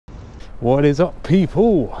What is up,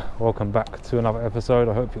 people? Welcome back to another episode.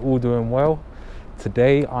 I hope you're all doing well.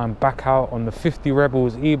 Today I'm back out on the 50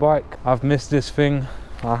 Rebels e-bike. I've missed this thing.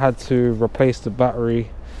 I had to replace the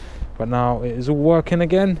battery, but now it is all working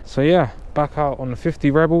again. So yeah, back out on the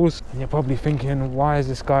 50 Rebels. And you're probably thinking, why is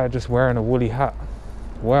this guy just wearing a woolly hat?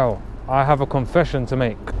 Well, I have a confession to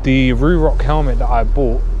make. The Rock helmet that I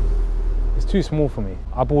bought is too small for me.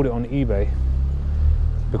 I bought it on eBay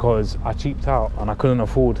because I cheaped out and I couldn't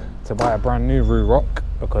afford to buy a brand new Rock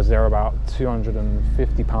because they're about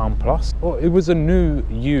 £250 plus. Well, it was a new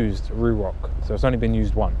used Rock, so it's only been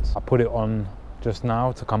used once. I put it on just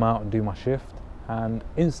now to come out and do my shift and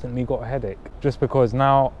instantly got a headache, just because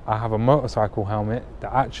now I have a motorcycle helmet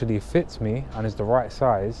that actually fits me and is the right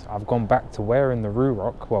size. I've gone back to wearing the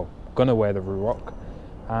Rock, well, gonna wear the Rock,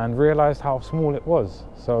 and realized how small it was.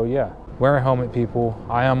 So yeah, wear a helmet, people.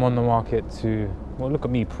 I am on the market to, well, look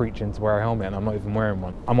at me preaching to wear a helmet and I'm not even wearing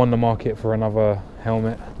one. I'm on the market for another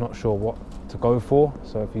helmet, not sure what to go for.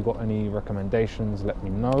 So if you got any recommendations, let me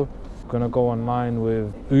know. I'm gonna go online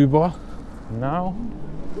with Uber now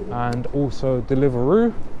and also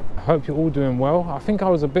Deliveroo. I hope you're all doing well. I think I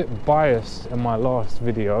was a bit biased in my last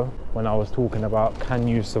video when I was talking about, can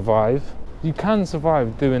you survive? You can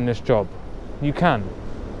survive doing this job, you can,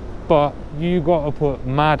 but you got to put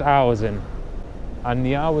mad hours in, and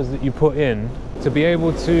the hours that you put in to be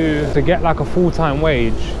able to get like a full-time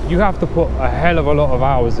wage, you have to put a hell of a lot of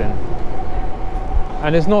hours in,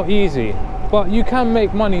 and it's not easy, but you can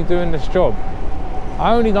make money doing this job.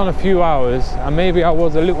 I only done a few hours and maybe I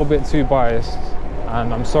was a little bit too biased,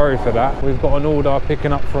 and I'm sorry for that. We've got an order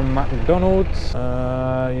picking up from McDonald's.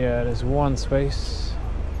 Yeah, there's one space.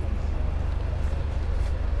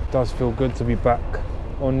 It does feel good to be back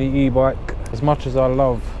on the e-bike. As much as I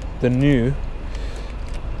love the new,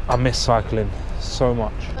 I miss cycling so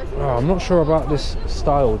much. Oh, I'm not sure about this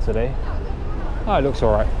style today. Oh, it looks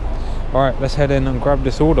all right. All right, let's head in and grab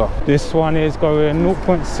this order. This one is going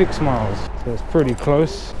 0.6 miles, so it's pretty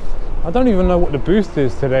close. I don't even know what the boost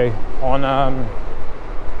is today on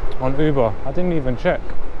Uber. I didn't even check.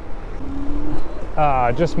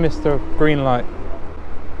 I just missed the green light.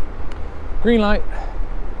 Green light.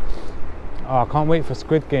 Oh, I can't wait for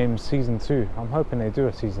Squid Game season 2. I'm hoping they do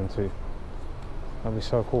a season 2. That'd be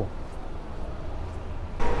so cool.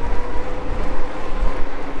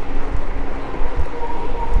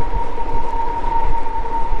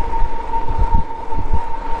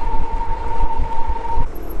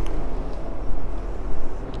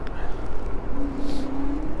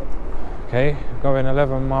 Okay, going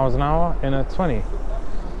 11 miles an hour in a 20.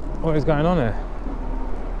 What is going on here?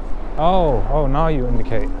 Oh, now you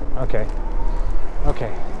indicate. Okay,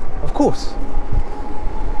 of course.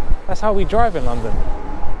 That's how we drive in London.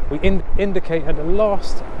 We indicate at the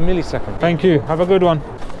last millisecond. Thank you, have a good one.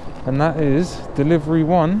 And that is delivery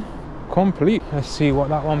 1 complete. Let's see what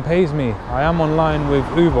that one pays me. I am online with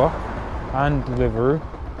Uber and Deliveroo.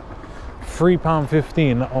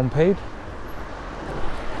 £3.15 that one paid.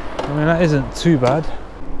 I mean, that isn't too bad.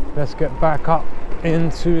 Let's get back up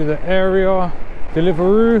into the area.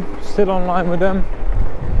 Deliveroo, still online with them.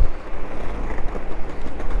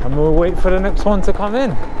 And we'll wait for the next one to come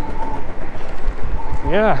in.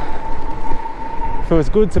 Yeah, feels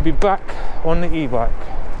good to be back on the e-bike.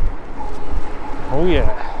 Oh yeah.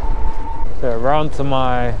 So around to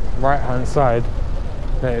my right hand side,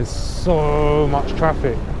 there is so much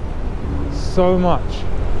traffic, so much.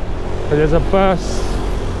 But there's a burst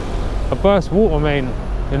water main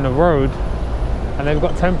in the road, and they've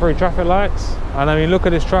got temporary traffic lights. And I mean, look at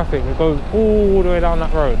this traffic. It goes all the way down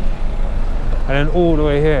that road and then all the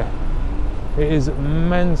way here. It is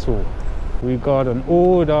mental. We got an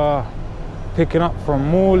order picking up from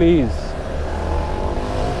Morley's.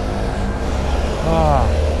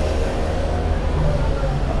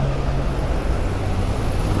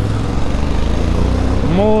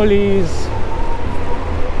 Morley's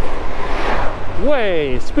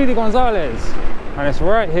way, Speedy Gonzalez, and it's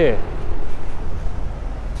right here.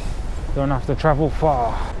 Don't have to travel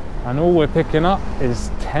far. And all we're picking up is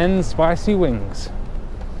 10 spicy wings.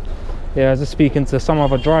 Yeah, I was just speaking to some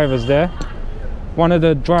other drivers there. One of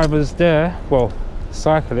the drivers there, well,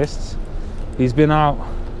 cyclists, he's been out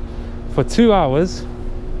for 2 hours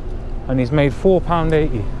and he's made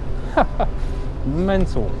 £4.80.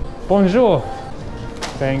 Mental. Bonjour.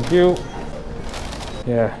 Thank you.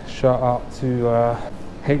 Yeah, shout out to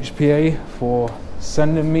HPA for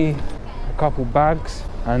sending me a couple bags.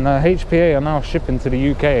 And HPA are now shipping to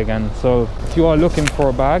the UK again, so if you are looking for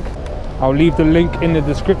a bag, I'll leave the link in the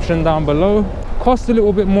description down below. Cost a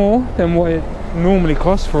little bit more than what it normally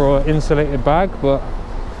costs for an insulated bag, but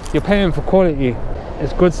you're paying for quality.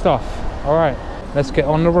 It's good stuff. All right, let's get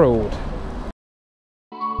on the road.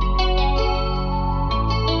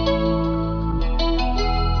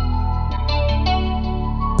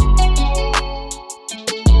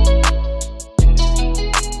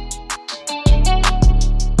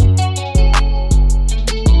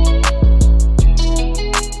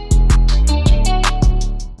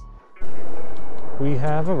 We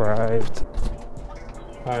have arrived.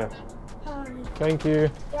 Hi. Hi. Thank you.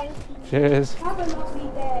 Thank you. Cheers. Have a lovely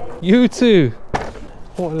day. You too.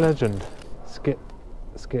 What a legend. Skip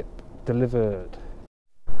delivered.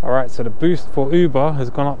 All right, so the boost for Uber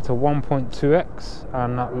has gone up to 1.2x,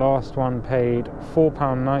 and that last one paid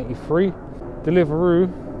 £4.93.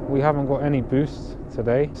 Deliveroo, we haven't got any boosts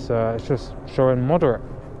today, so it's just showing moderate.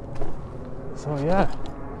 So yeah,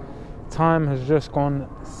 time has just gone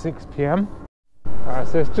 6 p.m. Alright,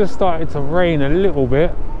 so it's just started to rain a little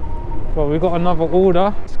bit, but we've got another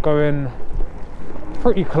order. It's going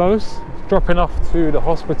pretty close, it's dropping off to the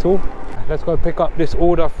hospital. Let's go pick up this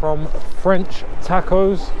order from French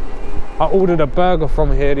Tacos. I ordered a burger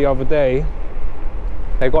from here the other day.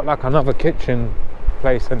 They got like another kitchen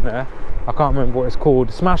place in there. I can't remember what it's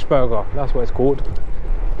called. Smash Burger, that's what it's called.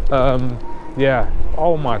 Yeah,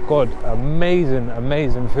 oh my god,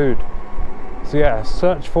 amazing food. So yeah,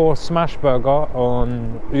 search for Smash Burger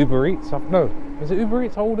on UberEats. No, is it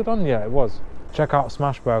UberEats I ordered on? Yeah, it was. Check out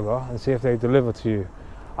Smash Burger and see if they deliver to you.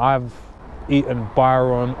 I've eaten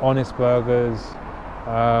Byron, Honest Burgers,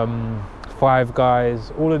 Five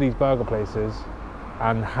Guys, all of these burger places,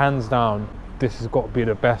 and hands down, this has got to be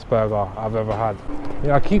the best burger I've ever had.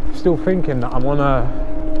 Yeah, I keep still thinking that I'm on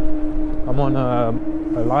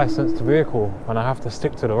a licensed vehicle and I have to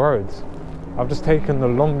stick to the roads. I've just taken the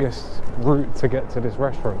longest route to get to this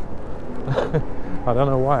restaurant. I don't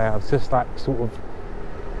know why, I was just like sort of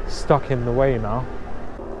stuck in the way now.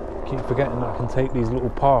 Keep forgetting that I can take these little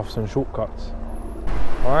paths and shortcuts.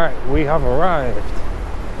 All right, we have arrived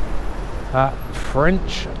at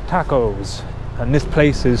French Tacos, and this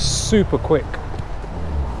place is super quick.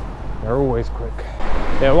 They're always quick.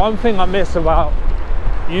 Yeah, one thing I miss about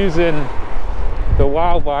using the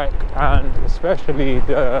wild bike, and especially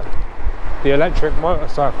the electric moped,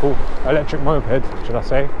 should I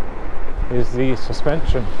say, is the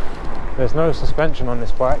suspension. There's no suspension on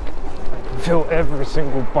this bike. I can feel every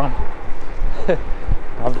single bump.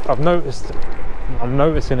 I'm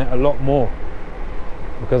noticing it a lot more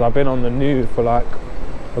because I've been on the new for like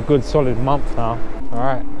a good solid month now. All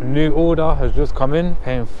right, a new order has just come in,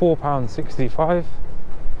 paying £4.65,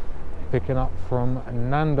 picking up from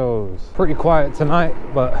Nando's. Pretty quiet tonight,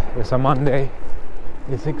 but it's a Monday.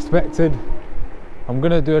 It's expected. I'm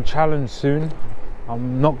gonna do a challenge soon.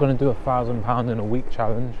 I'm not gonna do £1,000 in a week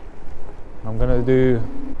challenge. I'm gonna do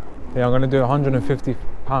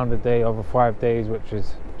 £150 a day over 5 days, which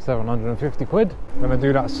is 750 quid. I'm gonna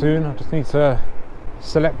do that soon. I just need to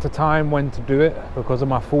select a time when to do it because of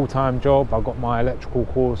my full-time job. I've got my electrical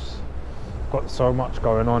course, got so much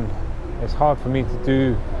going on. It's hard for me to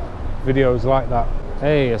do videos like that.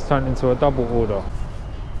 Hey, it's turned into a double order.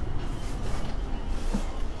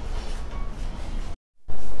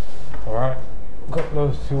 Alright, got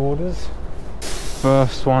those two orders.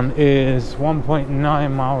 First one is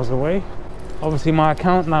 1.9 miles away. Obviously my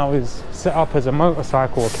account now is set up as a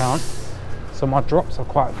motorcycle account, so my drops are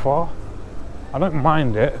quite far. I don't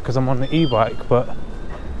mind it because I'm on the e-bike, but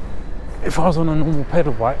if I was on a normal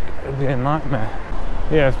pedal bike, it'd be a nightmare.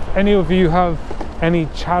 Yeah, if any of you have any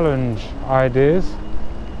challenge ideas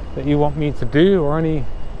that you want me to do or any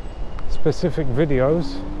specific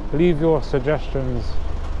videos, leave your suggestions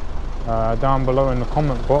down below in the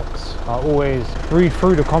comment box. I always read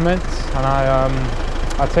through the comments and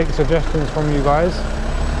I take suggestions from you guys.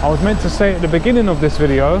 I was meant to say at the beginning of this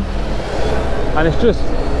video, and it's just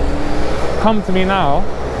come to me now,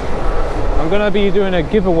 I'm going to be doing a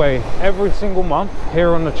giveaway every single month here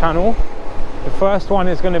on the channel. The first one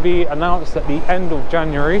is going to be announced at the end of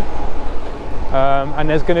January, and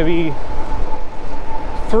there's going to be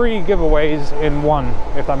 3 giveaways in one,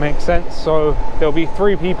 if that makes sense. So there'll be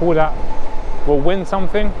 3 people that will win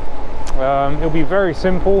something. It'll be very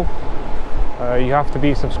simple. You have to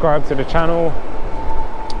be subscribed to the channel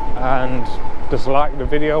and just like the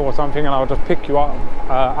video or something, and I'll just pick you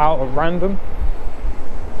out of random.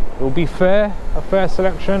 It will be fair, a fair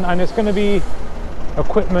selection, and it's going to be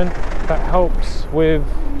equipment that helps with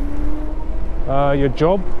your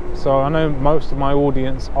job. So I know most of my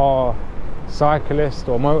audience are cyclists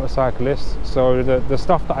or motorcyclists, so the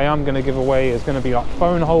stuff that I am going to give away is going to be like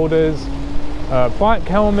phone holders, bike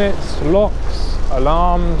helmets, locks,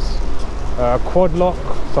 alarms, quad lock,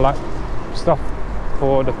 so like stuff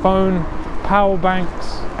for the phone, power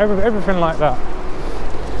banks, everything like that.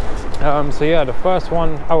 So yeah, the first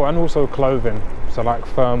one, oh, and also clothing, so like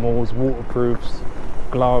thermals, waterproofs,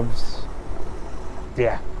 gloves,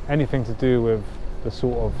 yeah, anything to do with the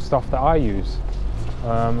sort of stuff that I use.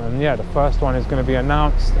 And yeah, the first one is going to be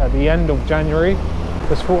announced at the end of January.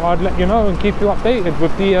 Just thought I'd let you know and keep you updated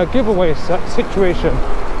with the giveaway situation.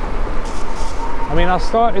 I mean, I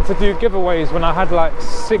started to do giveaways when I had like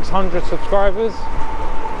 600 subscribers,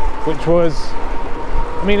 which was,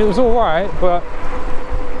 I mean, it was all right, but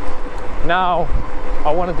now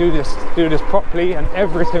I want to do this properly, and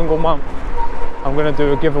every single month I'm going to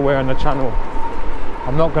do a giveaway on the channel.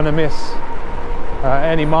 I'm not going to miss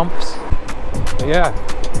any months. But yeah,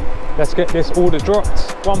 let's get this order dropped.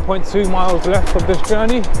 1.2 miles left of this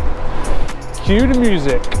journey. Cue the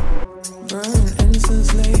music.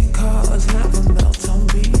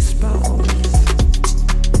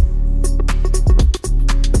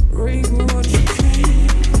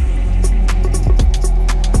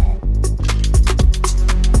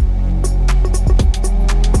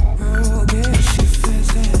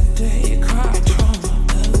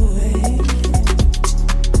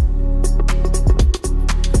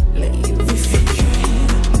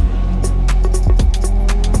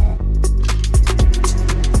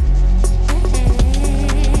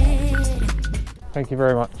 Thank you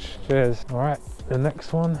very much. Cheers. All right, the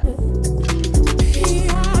next one.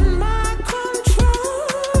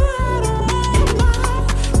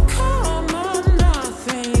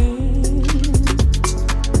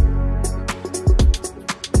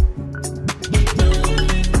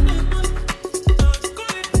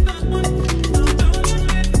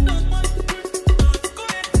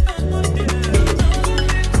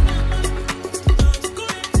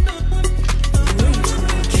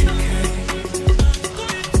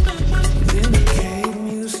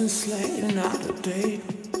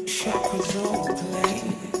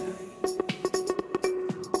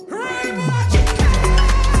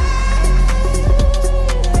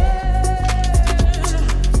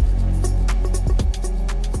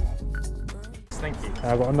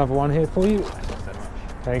 I've got another one here for you.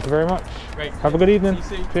 Thank you very much. Great. Have a good evening.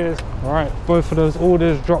 Cheers. All right, both of those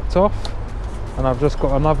orders dropped off, and I've just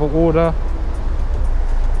got another order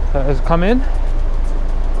that has come in.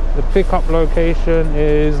 The pickup location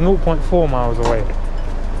is 0.4 miles away.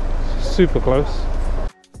 Super close.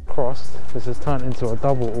 Crossed. This has turned into a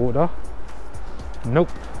double order. Nope,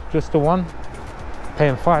 just the one.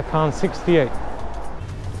 Paying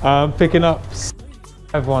 £5.68. Picking up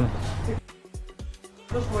everyone.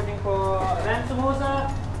 Just waiting for lamb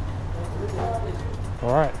samosa.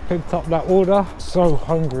 Alright, picked up that order. So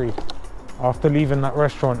hungry after leaving that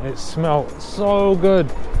restaurant. It smelled so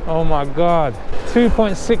good. Oh my god.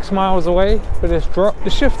 2.6 miles away for this drop. The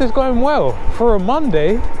shift is going well. For a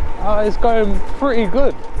Monday, it's going pretty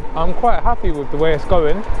good. I'm quite happy with the way it's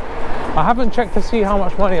going. I haven't checked to see how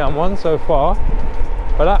much money I'm on so far,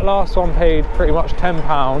 but that last one paid pretty much £10.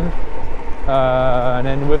 And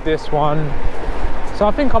then with this one, so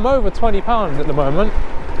I think I'm over £20 at the moment.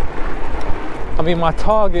 I mean, my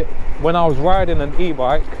target when I was riding an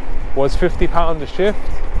e-bike was £50 a shift,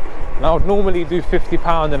 and I would normally do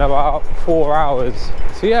 £50 in about 4 hours.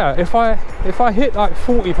 So yeah, if I hit like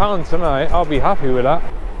 £40 tonight, I'll be happy with that.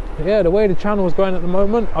 But yeah, the way the channel is going at the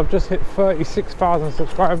moment, I've just hit 36,000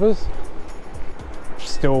 subscribers.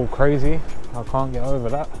 Still crazy. I can't get over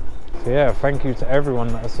that. So yeah, thank you to everyone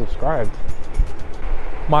that has subscribed.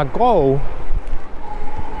 My goal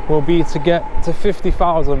will be to get to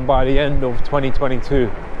 50,000 by the end of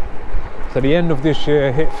 2022. So the end of this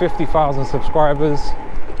year, hit 50,000 subscribers.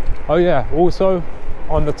 Oh yeah, also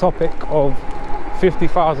on the topic of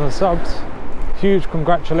 50,000 subs, huge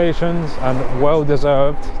congratulations and well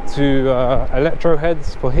deserved to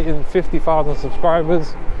Electroheads for hitting 50,000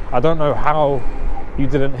 subscribers. I don't know how you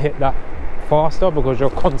didn't hit that faster, because your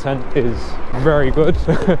content is very good.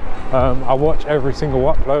 I watch every single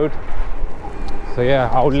upload. So yeah,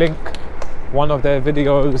 I'll link one of their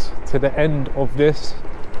videos to the end of this,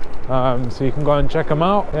 so you can go and check them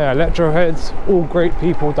out. Yeah, Electroheads, all great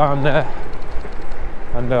people down there,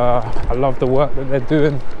 and I love the work that they're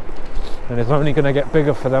doing, and it's only going to get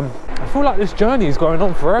bigger for them. I feel like this journey is going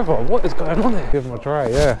on forever. What is going on here? Give them a try.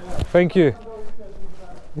 Yeah, thank you.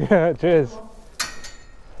 Yeah, cheers.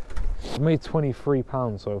 I've made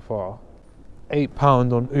 £23 so far.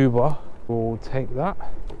 £8 on Uber. We'll take that.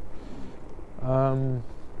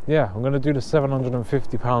 Yeah, I'm going to do the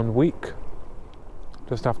 £750 week.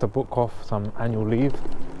 Just have to book off some annual leave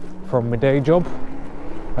from my day job,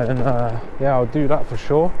 and yeah, I'll do that for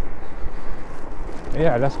sure.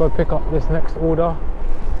 Yeah, let's go pick up this next order.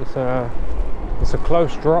 It's a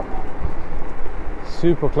close drop,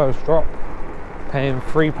 super close drop, paying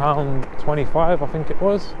 £3.25 I think it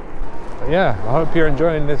was. But yeah, I hope you're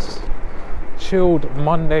enjoying this chilled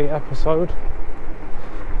Monday episode.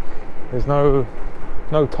 There's no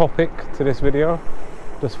topic to this video,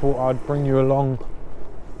 just thought I'd bring you along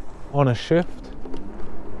on a shift.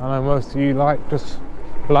 I know most of you like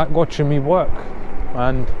watching me work,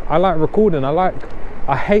 and I like recording.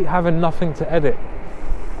 I hate having nothing to edit.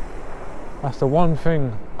 That's the one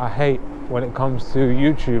thing I hate when it comes to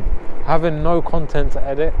YouTube. Having no content to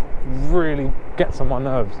edit really gets on my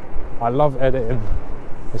nerves. I love editing.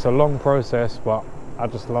 It's a long process, but I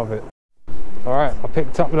just love it. All right, I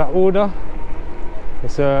picked up that order.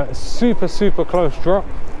 It's a super close drop.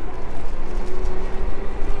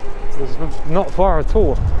 It's not far at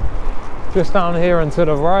all. Just down here and to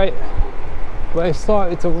the right. But it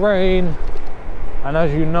started to rain, and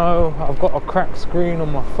as you know, I've got a cracked screen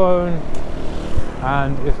on my phone,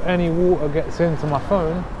 and if any water gets into my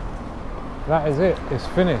phone, that is it, it's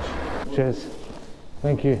finished. Cheers.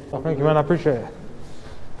 Thank you. Thank you, man, I appreciate it.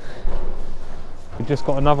 We just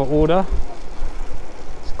got another order.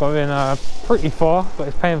 It's going pretty far, but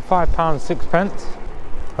it's paying £5.06.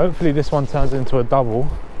 Hopefully this one turns into a double.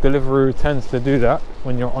 Deliveroo tends to do that.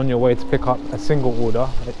 When you're on your way to pick up a single order,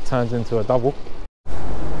 it turns into a double.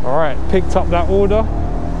 All right, picked up that order.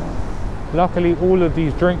 Luckily all of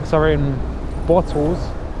these drinks are in bottles,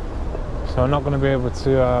 so I'm not going to be able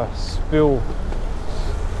to spill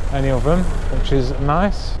any of them, which is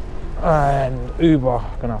nice. And Uber,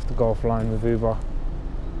 gonna have to go offline with Uber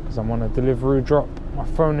because I'm on a Deliveroo drop. My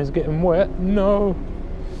phone is getting wet. No.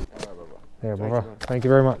 Yeah, brother. Thank you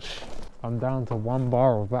very much. I'm down to 1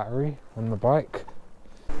 bar of battery on the bike.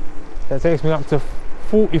 That takes me up to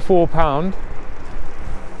 £44.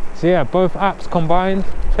 So yeah, both apps combined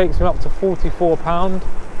takes me up to £44.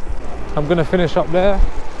 I'm gonna finish up there.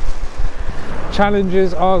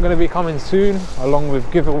 Challenges are gonna be coming soon, along with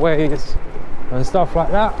giveaways and stuff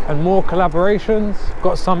like that, and more collaborations.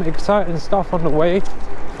 Got some exciting stuff on the way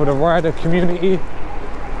for the rider community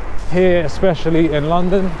here, especially in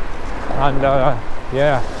London. And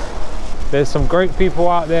yeah, there's some great people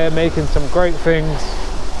out there making some great things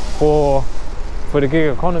for the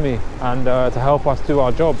gig economy and to help us do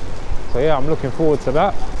our job. So yeah, I'm looking forward to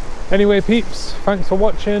that. Anyway peeps, thanks for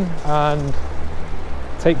watching and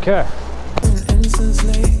take care.